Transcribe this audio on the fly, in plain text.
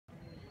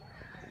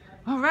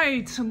All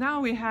right, so now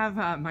we have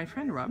my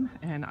friend Rob,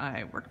 and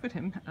I worked with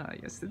him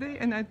yesterday,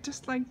 and I'd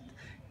just like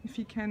if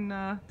he can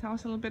tell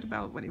us a little bit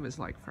about what it was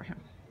like for him.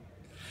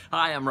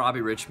 Hi, I'm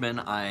Robbie Richman.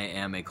 I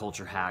am a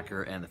culture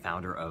hacker and the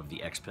founder of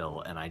the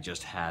Xpill, and I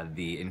just had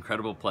the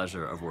incredible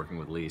pleasure of working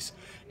with Lise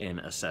in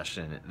a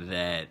session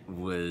that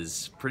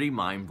was pretty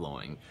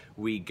mind-blowing.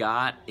 We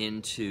got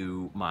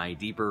into my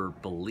deeper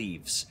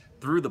beliefs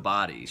through the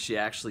body. She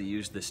actually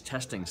used this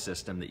testing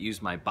system that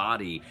used my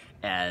body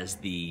as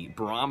the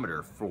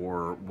barometer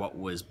for what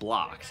was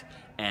blocked.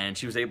 And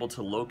she was able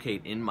to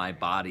locate in my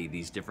body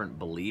these different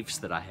beliefs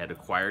that I had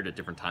acquired at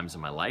different times in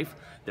my life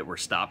that were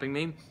stopping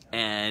me.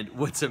 And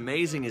what's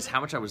amazing is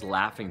how much I was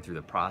laughing through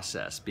the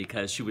process,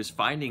 because she was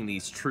finding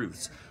these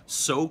truths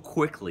so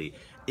quickly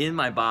in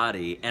my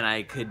body, and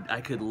I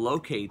could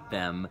locate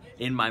them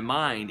in my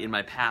mind, in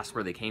my past,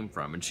 where they came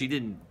from. And she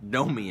didn't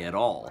know me at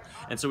all.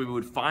 And so we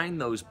would find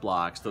those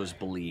blocks, those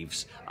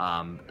beliefs,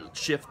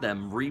 shift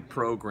them,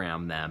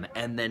 reprogram them,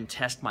 and then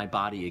test my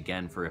body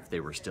again for if they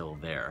were still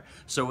there.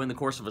 So in the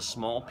course of a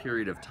small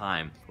period of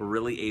time, we're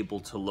really able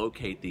to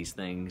locate these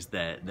things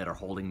that are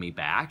holding me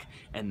back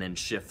and then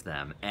shift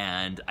them.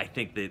 And I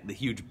think that the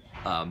huge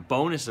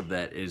bonus of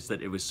that is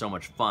that it was so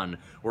much fun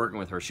working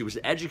with her. She was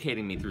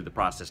educating me through the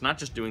process, not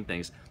just doing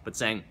things, but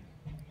saying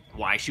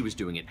why she was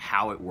doing it,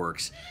 how it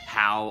works,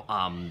 how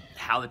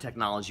the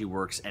technology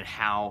works, and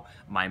how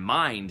my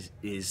mind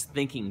is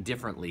thinking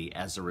differently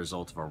as a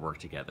result of our work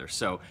together.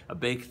 So a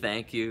big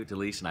thank you to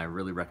Lise, and I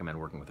really recommend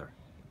working with her.